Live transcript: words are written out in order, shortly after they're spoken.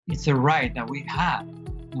it's a right that we have,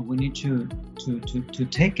 and we need to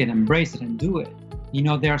take it, embrace it, and do it.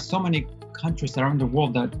 There are so many countries around the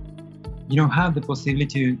world that you don't have the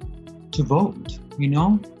possibility to vote,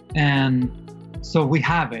 and so we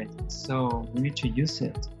have it, so we need to use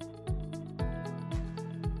it.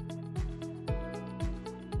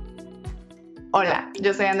 Hola,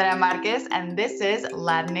 yo soy Andrea Márquez, and this is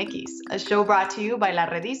Latinx, a show brought to you by La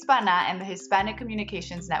Red Hispana and the Hispanic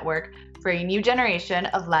Communications Network for a new generation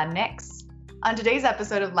of Latinx. On today's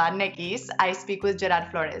episode of Latinx, I speak with Gerard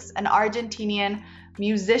Flores, an Argentinian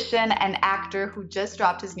musician and actor who just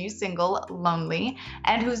dropped his new single, Lonely,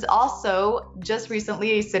 and who's also just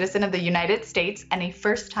recently a citizen of the United States and a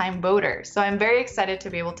first-time voter. So I'm very excited to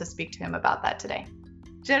be able to speak to him about that today.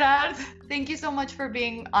 Gerard, thank you so much for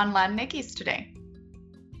being on Latinx today.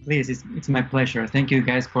 Please, it's my pleasure. Thank you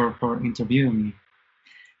guys for interviewing me.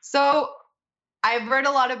 So I've read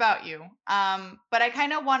a lot about you, but I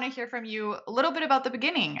kind of want to hear from you a little bit about the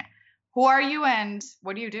beginning. Who are you and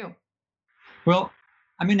what do you do? Well,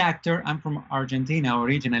 I'm an actor. I'm from Argentina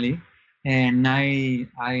originally, and I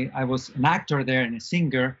was an actor there and a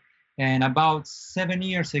singer. And about 7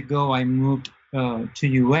 years ago, I moved to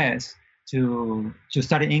US to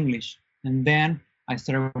study English, and then I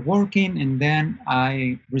started working, and then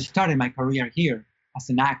I restarted my career here as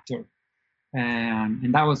an actor,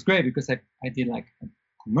 and that was great because I did like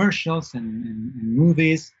commercials and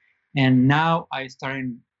movies, and now I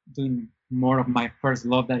started doing more of my first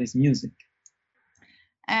love, that is music.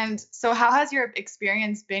 And so how has your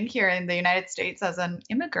experience been here in the United States as an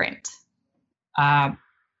immigrant?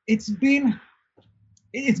 It's been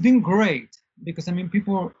great because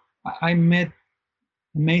I met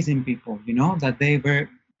amazing people, that they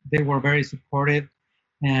were very supportive,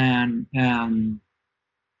 and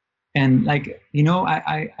like,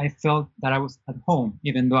 I felt that I was at home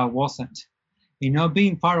even though I wasn't.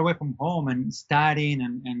 Being far away from home and studying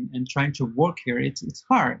and trying to work here, it's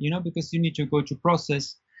hard, because you need to go through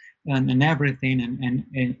process and everything, and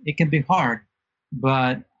it can be hard.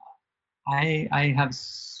 But I have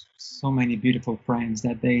so many beautiful friends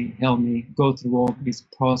that they help me go through all this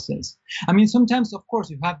process. Sometimes, of course,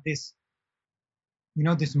 you have this,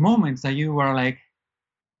 these moments that you are like,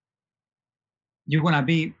 you want to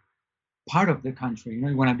be part of the country,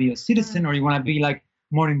 you want to be a citizen, or you want to be like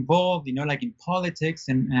more involved, like in politics,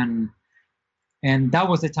 and that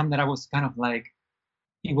was the time that I was kind of like,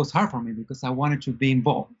 it was hard for me because I wanted to be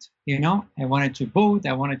involved, I wanted to vote,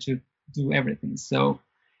 I wanted to do everything. So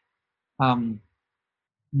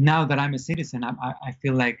now that I'm a citizen, I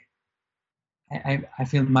feel like I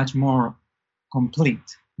feel much more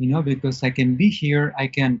complete, because I can be here, I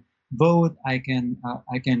can vote, I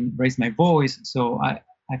can raise my voice. So I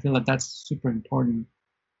feel that that's super important.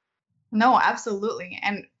 No, absolutely.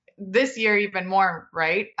 And this year even more,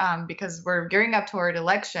 right? Because we're gearing up toward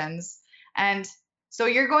elections. And so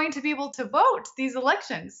you're going to be able to vote these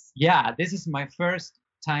elections. Yeah, this is my first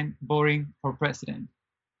time voting for president.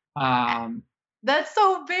 That's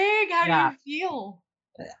so big. How do you feel?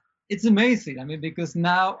 It's amazing. Because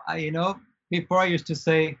now before I used to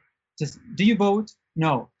say, just, do you vote?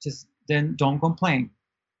 No, just then don't complain.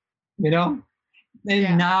 And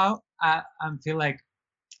now I feel like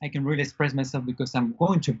I can really express myself because I'm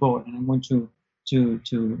going to vote, and I'm going to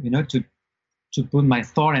put my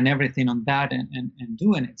thought and everything on that and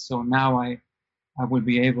doing it. So now I will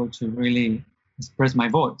be able to really express my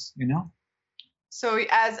voice, So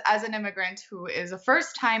as an immigrant who is a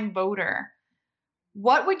first-time voter,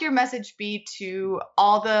 what would your message be to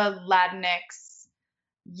all the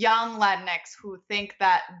young Latinx who think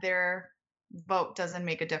that their vote doesn't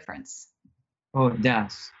make a difference? Oh, it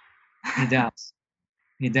does. It does.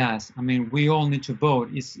 It does. We all need to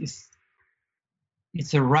vote. It's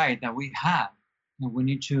a right that we have, and we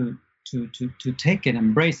need to take it,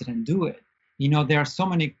 embrace it, and do it. There are so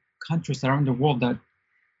many countries around the world that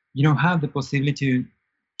you don't have the possibility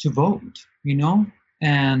to vote,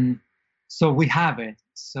 and so we have it.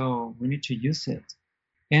 So we need to use it,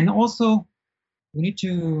 and also we need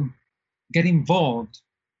to get involved.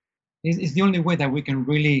 It's the only way that we can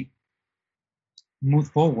really move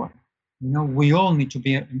forward. We all need to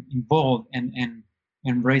be involved and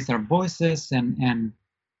raise our voices and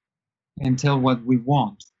tell what we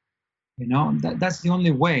want. That's the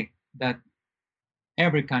only way that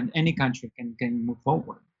any country can move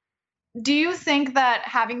forward. Do you think that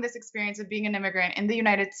having this experience of being an immigrant in the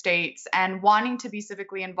United States and wanting to be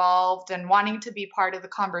civically involved and wanting to be part of the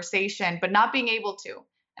conversation, but not being able to,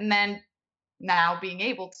 and then now being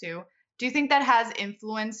able to, do you think that has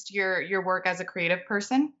influenced your work as a creative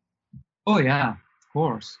person? Oh yeah, of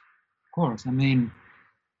course.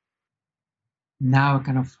 now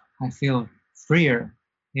kind of I feel freer,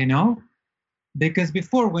 you know, because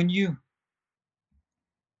before when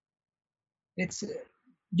it's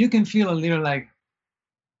you can feel a little like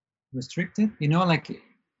restricted, you know, like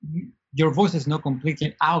your voice is not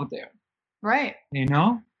completely out there, Right. you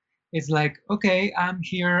know. It's like, okay, I'm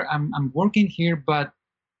here, I'm working here, but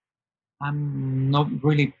I'm not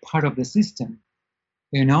really part of the system,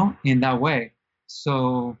 you know, in that way.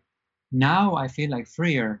 So now I feel like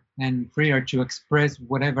freer and freer to express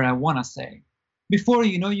whatever I want to say. Before,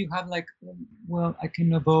 you know, you have like, well, I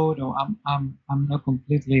cannot vote, or I'm not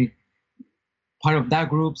completely part of that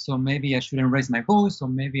group, so maybe I shouldn't raise my voice, or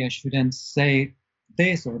maybe I shouldn't say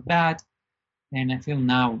this or that. And I feel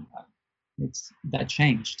now it's that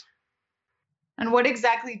changed. And what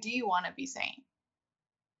exactly do you want to be saying?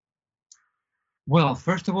 Well,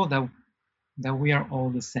 first of all, that we are all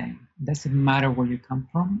the same. It doesn't matter where you come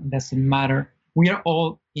from. It doesn't matter. We are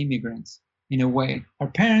all immigrants in a way. Our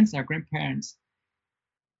parents, our grandparents,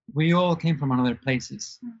 we all came from another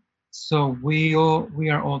places. So we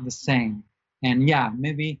are all the same. And yeah,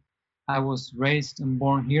 maybe I was raised and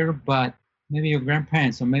born here, but maybe your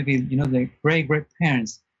grandparents or maybe you know the great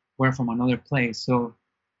parents were from another place. So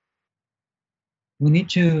we need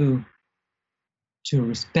to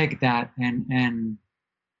respect that and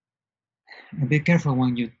be careful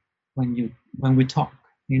when we talk,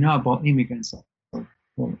 you know, about immigrants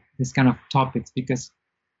or this kind of topics because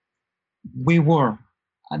we were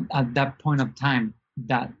at that point of time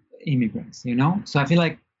that immigrants, you know. So I feel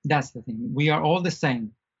like that's the thing. We are all the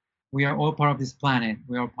same. We are all part of this planet.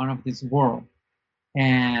 We are part of this world.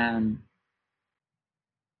 And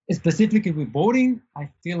specifically with voting, I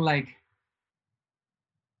feel like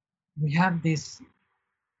we have this.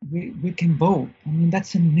 We can vote. I mean,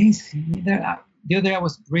 that's amazing. The other day I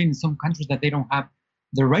was reading some countries that they don't have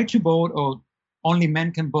the right to vote, or only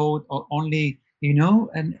men can vote, or only you know.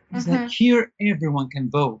 And it's like here everyone can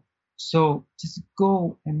vote. So just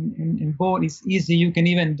go and vote. It's easy. You can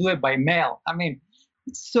even do it by mail. I mean,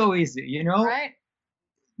 it's so easy. You know, Right.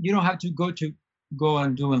 you don't have to go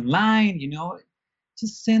and do online. You know,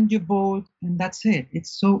 just send your vote and that's it.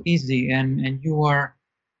 It's so easy, and you are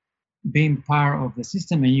being part of the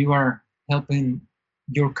system and you are helping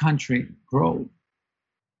your country grow.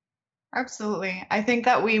 Absolutely. I think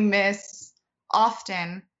that we miss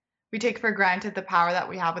often, we take for granted the power that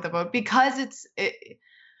we have with the vote because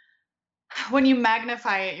when you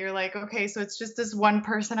magnify it, you're like, okay, so it's just this one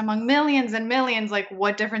person among millions and millions. Like,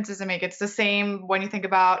 what difference does it make? It's the same when you think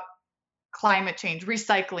about climate change,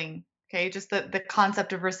 recycling. Okay, just the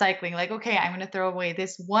concept of recycling. Like, okay, I'm going to throw away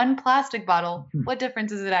this one plastic bottle. What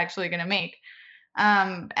difference is it actually going to make?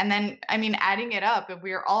 And then, I mean, adding it up, if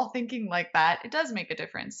we are all thinking like that, it does make a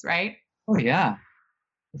difference, right? Oh yeah,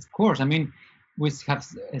 of course. I mean, we have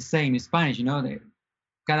a saying in Spanish, you know, that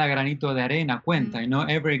cada granito de arena cuenta. You know,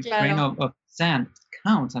 every grain Claro. of sand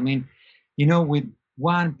counts. I mean, you know, with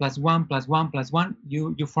 1 + 1 + 1 + 1,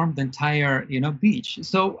 you form the entire you know beach.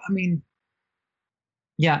 So I mean,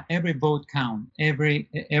 yeah, every vote counts. Every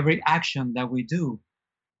action that we do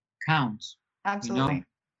counts. You know. Absolutely.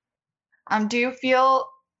 Do you feel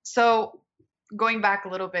so going back a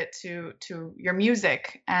little bit to your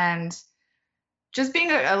music and just being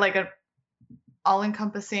like a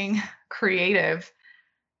all-encompassing creative,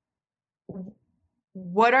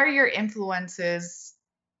 what are your influences?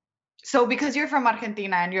 So because you're from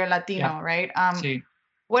Argentina and you're Latino, Yeah. right? Sí.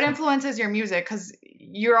 What Sí. influences your music? Because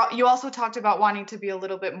you also talked about wanting to be a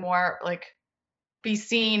little bit more like be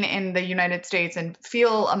seen in the United States and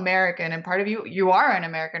feel American, and part of you are an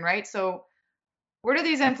American, right? So where do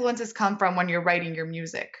these influences come from when you're writing your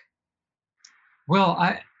music? Well,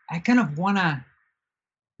 I kind of wanna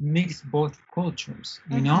mix both cultures.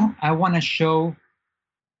 You know, I want to show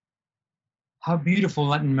how beautiful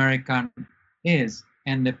Latin America is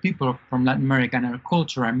and the people from Latin America and our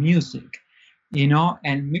culture and music, you know,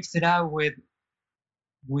 and mix it out with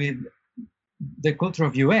the culture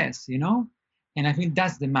of US, you know. And I think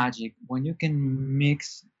that's the magic when you can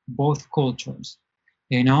mix both cultures,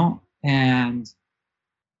 you know, and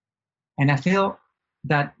I feel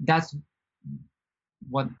that that's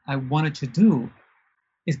what I wanted to do,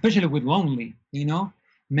 especially with Lonely, you know,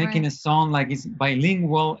 making Right. a song like it's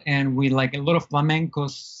bilingual and with like a lot of flamenco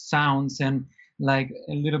sounds and like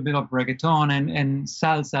a little bit of reggaeton and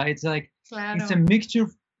salsa. It's like, it's a Claro. mixture,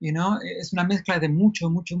 you know, es una mezcla de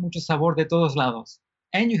mucho sabor de todos lados.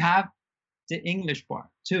 And you have the English part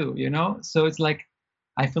too, you know? So it's like,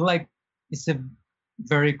 I feel like it's a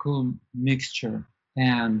very cool mixture.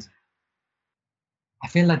 And I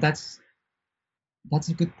feel like that's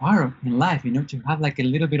a good part of in life, you know, to have like a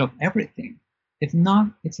little bit of everything. If not,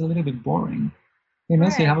 it's a little bit boring.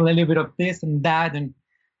 So you have a little bit of this and that,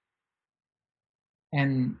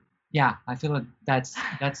 and yeah, I feel like that's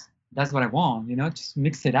what I want, just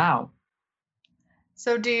mix it out.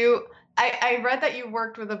 So I read that you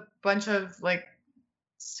worked with a bunch of like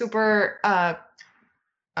super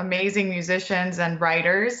amazing musicians and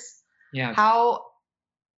writers. Yeah. How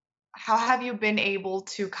have you been able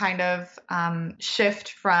to kind of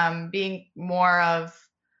shift from being more of,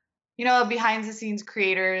 a behind the scenes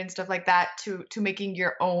creator and stuff like that to making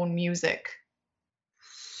your own music?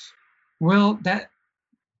 Well,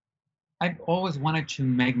 I've always wanted to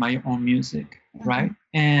make my own music, right?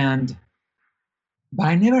 But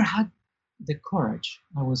I never had the courage,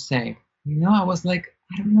 I would say. I was like,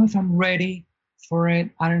 I don't know if I'm ready for it.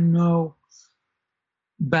 I don't know.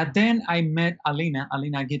 But then I met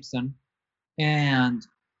Alina Gibson, and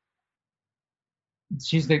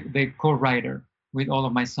she's the co-writer with all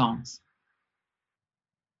of my songs.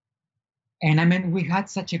 And I mean, we had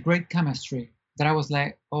such a great chemistry that I was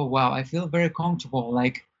like, oh, wow, I feel very comfortable,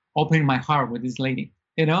 like opening my heart with this lady,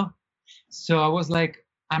 So I was like,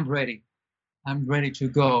 I'm ready to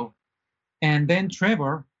go. And then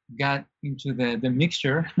Trevor got into the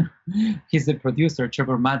mixture. He's the producer,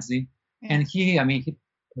 Trevor Mazzi. Yeah. And he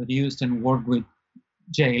produced and worked with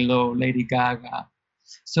J-Lo, Lady Gaga.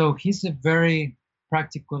 So he's a very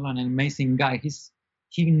practical and amazing guy.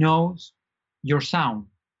 He knows your sound,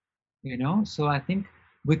 So I think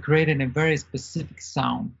we created a very specific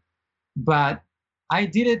sound. But I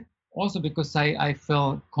did it also because I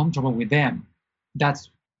felt comfortable with them. That's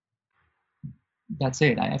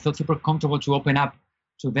it. I felt super comfortable to open up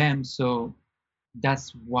to them. So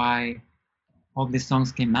that's why all these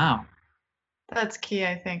songs came out. That's key,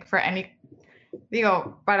 I think, for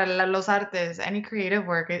para los artes, any creative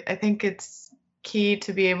work. I think it's key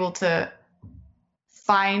to be able to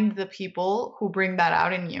find the people who bring that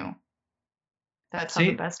out in you. That's how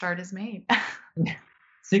the best art is made.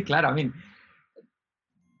 Sí, claro.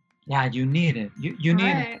 Yeah, you need it. You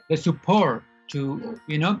need the support to,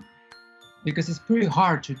 because it's pretty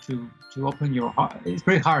hard to open your heart. It's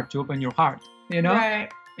very hard to open your heart, Right.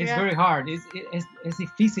 It's very hard. Es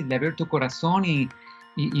difícil de abrir tu corazón y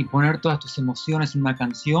poner todas tus emociones en una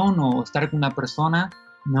canción o estar con una persona,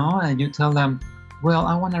 And you tell them, well,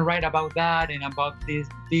 I want to write about that and about this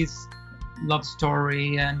love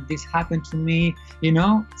story and this happened to me,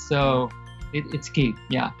 So it's key,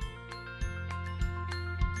 yeah.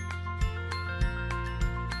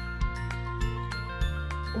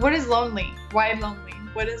 What is Lonely? Why Lonely?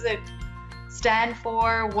 What does it stand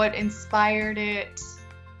for? What inspired it?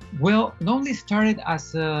 Well, Lonely started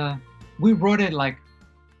as we wrote it like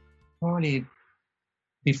probably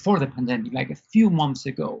before the pandemic, like a few months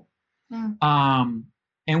ago. And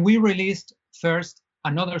we released first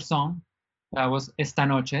another song that was Esta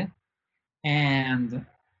Noche. And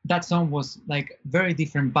that song was like very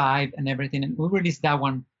different vibe and everything. And we released that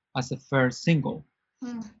one as the first single.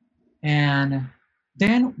 And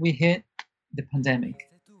then we hit the pandemic.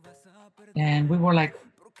 And we were like,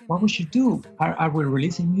 what we should do? Are we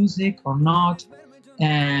releasing music or not?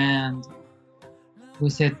 And we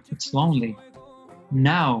said, it's lonely.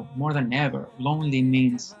 Now, more than ever, lonely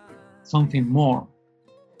means something more.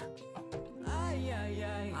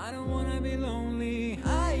 I don't wanna be lonely.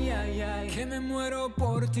 Que me muero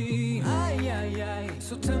por ti.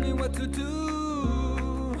 So tell me what to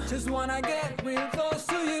do. Just wanna get real close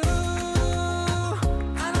to you.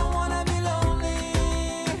 I don't wanna be lonely.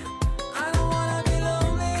 I don't wanna be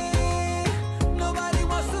lonely. Nobody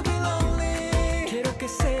wants to be lonely. Quiero que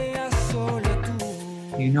seas solo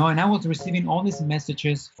tú. And I was receiving all these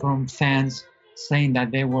messages from fans saying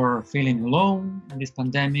that they were feeling alone in this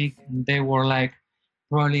pandemic, and they were like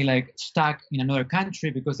probably like stuck in another country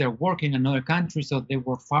because they're working in another country, so they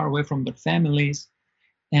were far away from their families.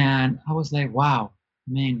 And I was like, wow,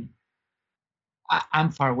 man, I'm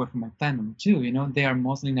far away from my family too. They are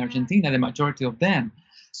mostly in Argentina, the majority of them.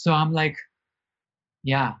 So I'm like,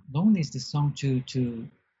 yeah, Lonely is the song to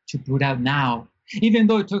put out now. Even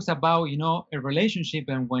though it talks about, a relationship,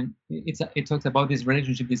 and when it talks about this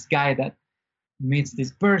relationship, this guy that meets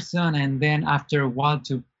this person, and then after a while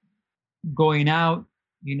to going out,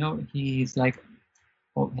 he's like,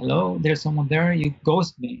 oh, hello, there's someone there, you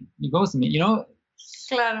ghost me,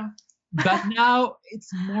 Claro. But now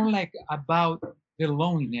it's more like about the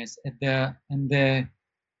loneliness and the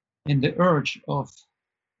urge of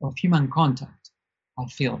human contact, I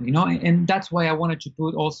feel, and that's why I wanted to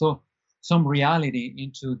put also some reality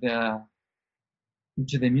into the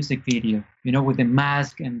music video, with the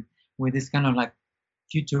mask and with this kind of like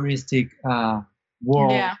futuristic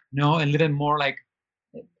world, Yeah. a little more like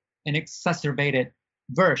an exacerbated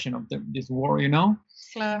version of this world, you know?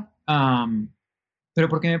 Claro. Pero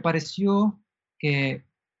porque me pareció que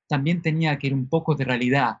también tenía que ir un poco de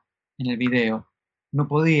realidad en el video. No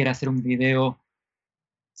podía ir a hacer un video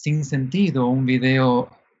sin sentido, un video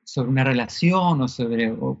sobre una relación o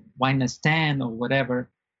sobre one night stand or whatever.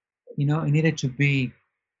 You know, it needed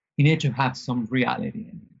to have some reality in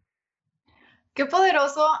it. Qué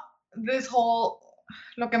poderoso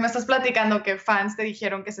lo que me estás platicando, que fans te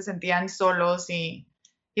dijeron que se sentían solos y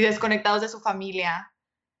desconectados de su familia.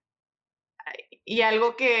 Y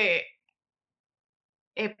algo que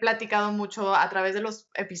he platicado mucho a través de los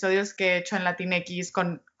episodios que he hecho en Latinx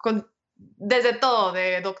con desde todo,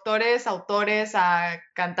 de doctores, autores, a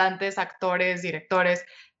cantantes, actores, directores,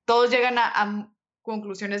 todos llegan a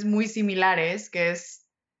conclusiones muy similares, que es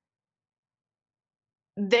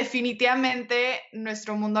definitivamente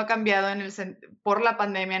nuestro mundo ha cambiado por la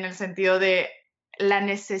pandemia en el sentido de la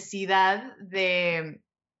necesidad de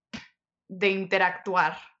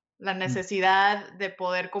interactuar, la necesidad de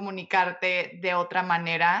poder comunicarte de otra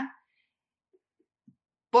manera.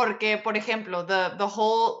 Porque, por ejemplo, the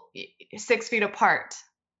whole 6 feet apart,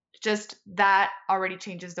 just that already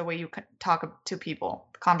changes the way you talk to people,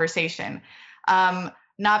 conversation.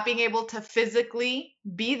 Not being able to physically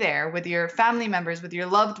be there with your family members, with your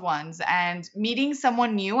loved ones, and meeting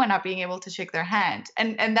someone new and not being able to shake their hand,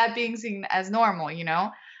 and that being seen as normal, you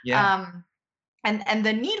know? Yeah. And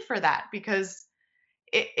the need for that, because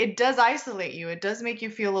it does isolate you. It does make you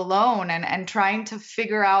feel alone, and trying to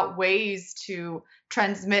figure out ways to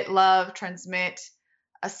transmit love, transmit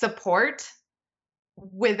a support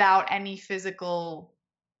without any physical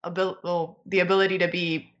the ability to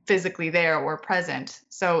be physically there or present.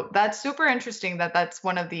 So that's super interesting that's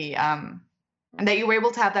one of the and that you were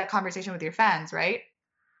able to have that conversation with your fans, right?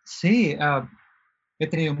 Sí, he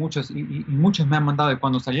tenido muchos y muchos me han mandado de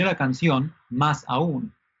cuando salió la canción, más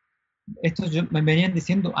aún. Estos me venían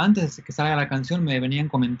diciendo, antes de que salga la canción, me venían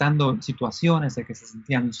comentando situaciones de que se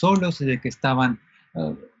sentían solos y de que estaban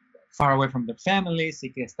far away from their families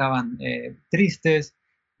y que estaban tristes.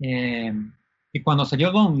 Y cuando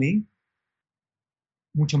salió Lonely,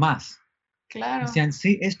 mucho más. Claro. Decían,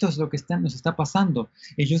 sí, esto es lo que nos está pasando.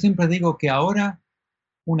 Y yo siempre digo que ahora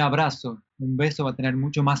un abrazo, un beso va a tener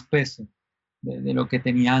mucho más peso de lo que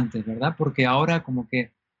tenía antes, ¿verdad? Porque ahora como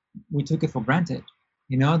que we took it for granted.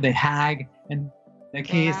 You know, the hug and the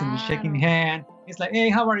kiss and the shaking hand. It's like, hey,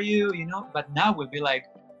 how are you? You know, but now we'll be like,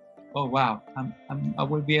 oh wow, I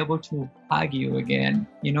will be able to hug you again.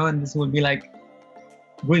 You know, and this will be like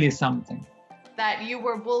really something. That you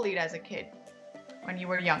were bullied as a kid when you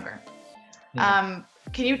were younger. Yeah.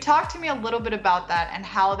 Can you talk to me a little bit about that and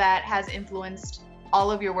how that has influenced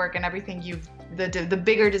all of your work and everything the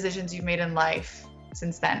bigger decisions you've made in life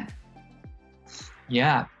since then?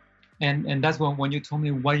 Yeah. And that's when you told me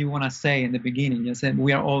what you want to say in the beginning. You said,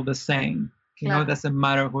 we are all the same. You know, it doesn't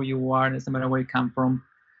matter who you are, it doesn't matter where you come from.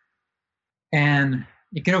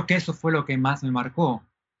 Y creo que eso fue lo que más me marcó.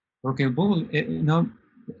 Porque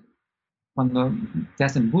cuando te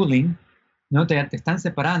hacen bullying, te están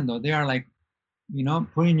separando. They are like,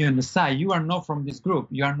 putting you on the side. You are not from this group.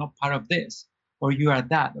 You are not part of this. Or you are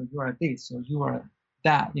that. Or you are this. Or you are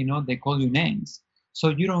that. They call you names. So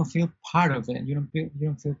you don't feel part of it. You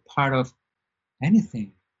don't feel part of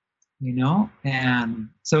anything, And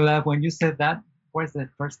so that when you said that, what's the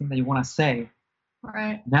first thing that you want to say?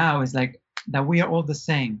 Right. Now it's like that we are all the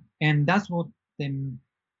same, and that was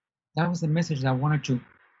the message that I wanted to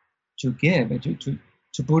give,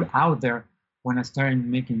 to put out there when I started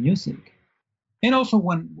making music, and also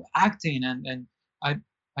when acting, and I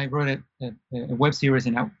wrote a web series,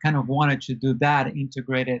 and I kind of wanted to do that,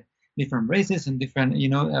 integrated different races and different,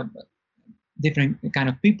 different kind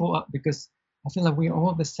of people, because I feel like we're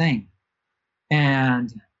all the same. And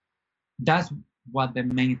that's what the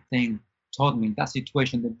main thing taught me, that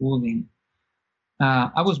situation, the bullying.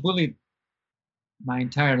 I was bullied my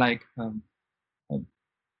entire,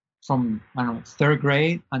 from, I don't know, 3rd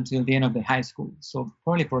grade until the end of the high school. So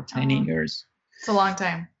probably for 10 years. It's a long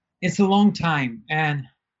time. It's a long time. And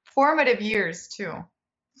formative years too.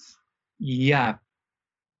 Yeah.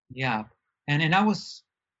 And I was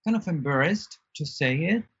kind of embarrassed to say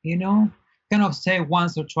it, kind of say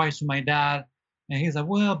once or twice to my dad, and he's like,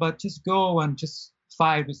 well, but just go and just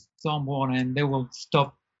fight with someone and they will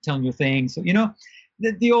stop telling you things. So,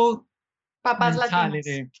 the old Papás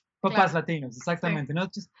mentality. Latinos. Papás Claro. Latinos, exactamente, ¿no?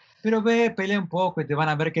 Just, pero ve, pelea un poco y te van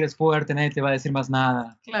a ver que eres fuerte, nadie te va a decir más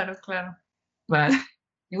nada. Claro. But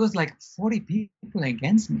it was like 40 people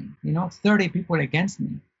against me, 30 people against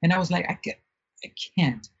me. And I was like, I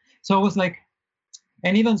can't. So I was like,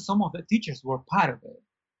 and even some of the teachers were part of it,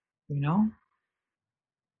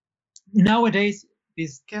 nowadays,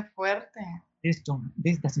 Qué fuerte.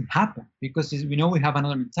 this doesn't happen because we know we have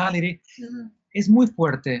another mentality. Mm-hmm. Es muy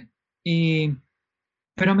fuerte.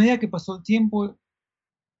 Pero a medida que pasó el tiempo,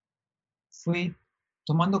 fui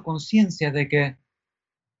tomando conciencia de que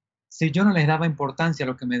si yo no les daba importancia a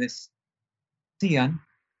lo que me decían,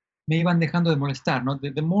 me iban dejando de molestar, ¿no?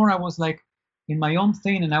 The more I was like in my own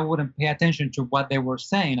thing and I wouldn't pay attention to what they were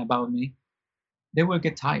saying about me, they would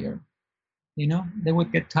get tired, you know? They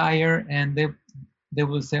would get tired and they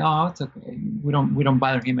would say, oh, it's okay, we don't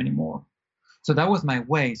bother him anymore. So that was my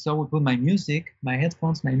way. So I would put my music, my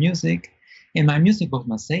headphones, my music, and my music was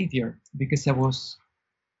my savior because it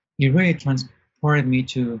really transported me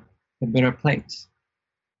to a better place,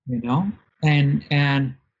 you know?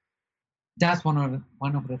 And that's one of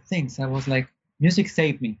the things. I was like, music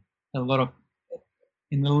saved me in a lot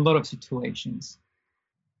of situations.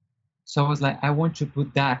 So I was like, I want to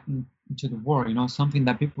put that into the world, you know, something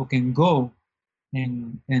that people can go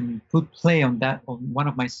and put play on one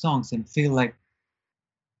of my songs and feel loved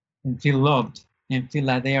and feel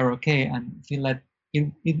like they are okay and feel like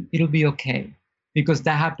it'll be okay, because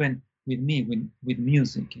that happened with me with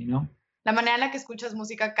music, you know. La manera en la que escuchas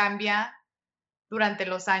música cambia durante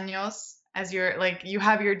los años as you're like, you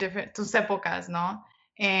have your different tus épocas, ¿no?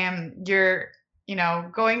 And you're, you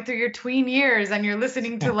know, going through your tween years and you're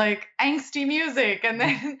listening to like angsty music and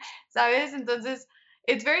then, ¿sabes? Entonces,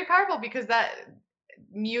 it's very powerful because that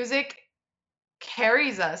music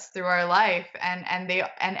carries us through our life, and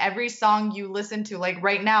every song you listen to, like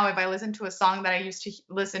right now, if I listen to a song that I used to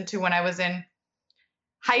listen to when I was in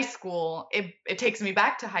high school, it takes me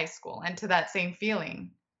back to high school and to that same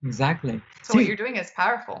feeling. Exactly. So what you're doing is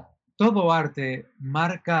powerful. Todo arte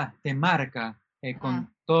te marca con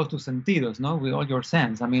todos tus sentidos, no? With all your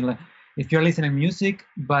sense. I mean, like, if you're listening to music,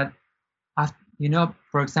 but you know,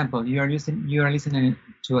 for example, you are listening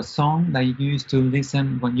to a song that you used to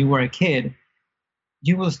listen when you were a kid,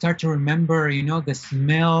 you will start to remember, you know, the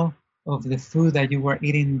smell of the food that you were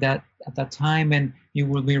eating at that time, and you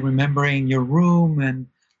will be remembering your room and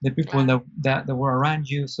the people that were around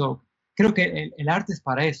you. So creo que el arte es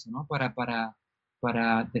para eso, ¿no? Para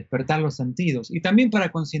despertar los sentidos y también para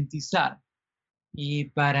concientizar y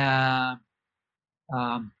para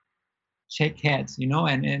shake heads, you know,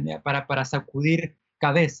 and para sacudir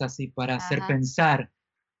cabezas y para hacer pensar.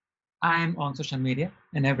 I'm on social media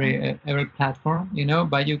and every platform, you know,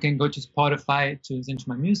 but you can go to Spotify to listen to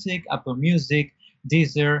my music, Apple Music,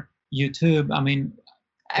 Deezer, YouTube. I mean,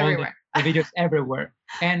 everywhere. The videos everywhere.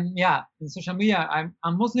 And yeah, in social media, I'm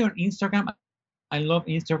mostly on Instagram. I love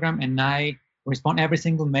Instagram and I respond every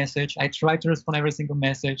single message. I try to respond every single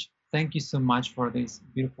message. Thank you so much for this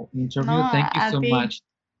beautiful interview. No, thank you so much.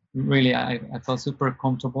 Really, I felt super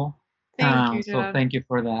comfortable. Thank you, so thank you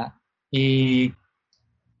for that.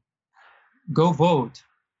 Go vote.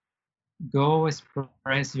 Go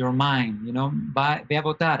express your mind, you know. Ve a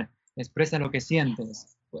votar. Expresa lo que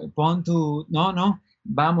sientes.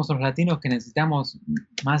 Vamos los latinos, que necesitamos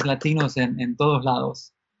más latinos en todos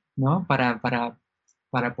lados, ¿no? Para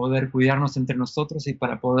poder cuidarnos entre nosotros y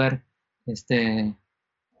para poder,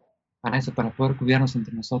 para poder cuidarnos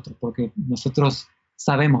entre nosotros, porque nosotros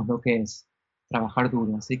sabemos lo que es trabajar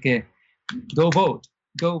duro. Así que, go vote.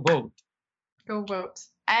 Go vote. Go vote.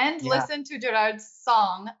 And listen to Gerard's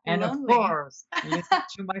song, and Lonely. Of course, listen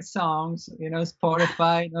to my songs, you know,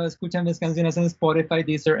 Spotify, you know, escuchan mis canciones en Spotify,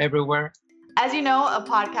 Deezer, everywhere. As you know, a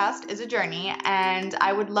podcast is a journey, and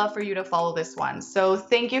I would love for you to follow this one. So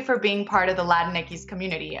thank you for being part of the Latinx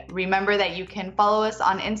community. Remember that you can follow us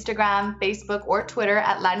on Instagram, Facebook, or Twitter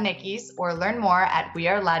at Latinx, or learn more at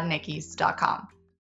wearelatinx.com.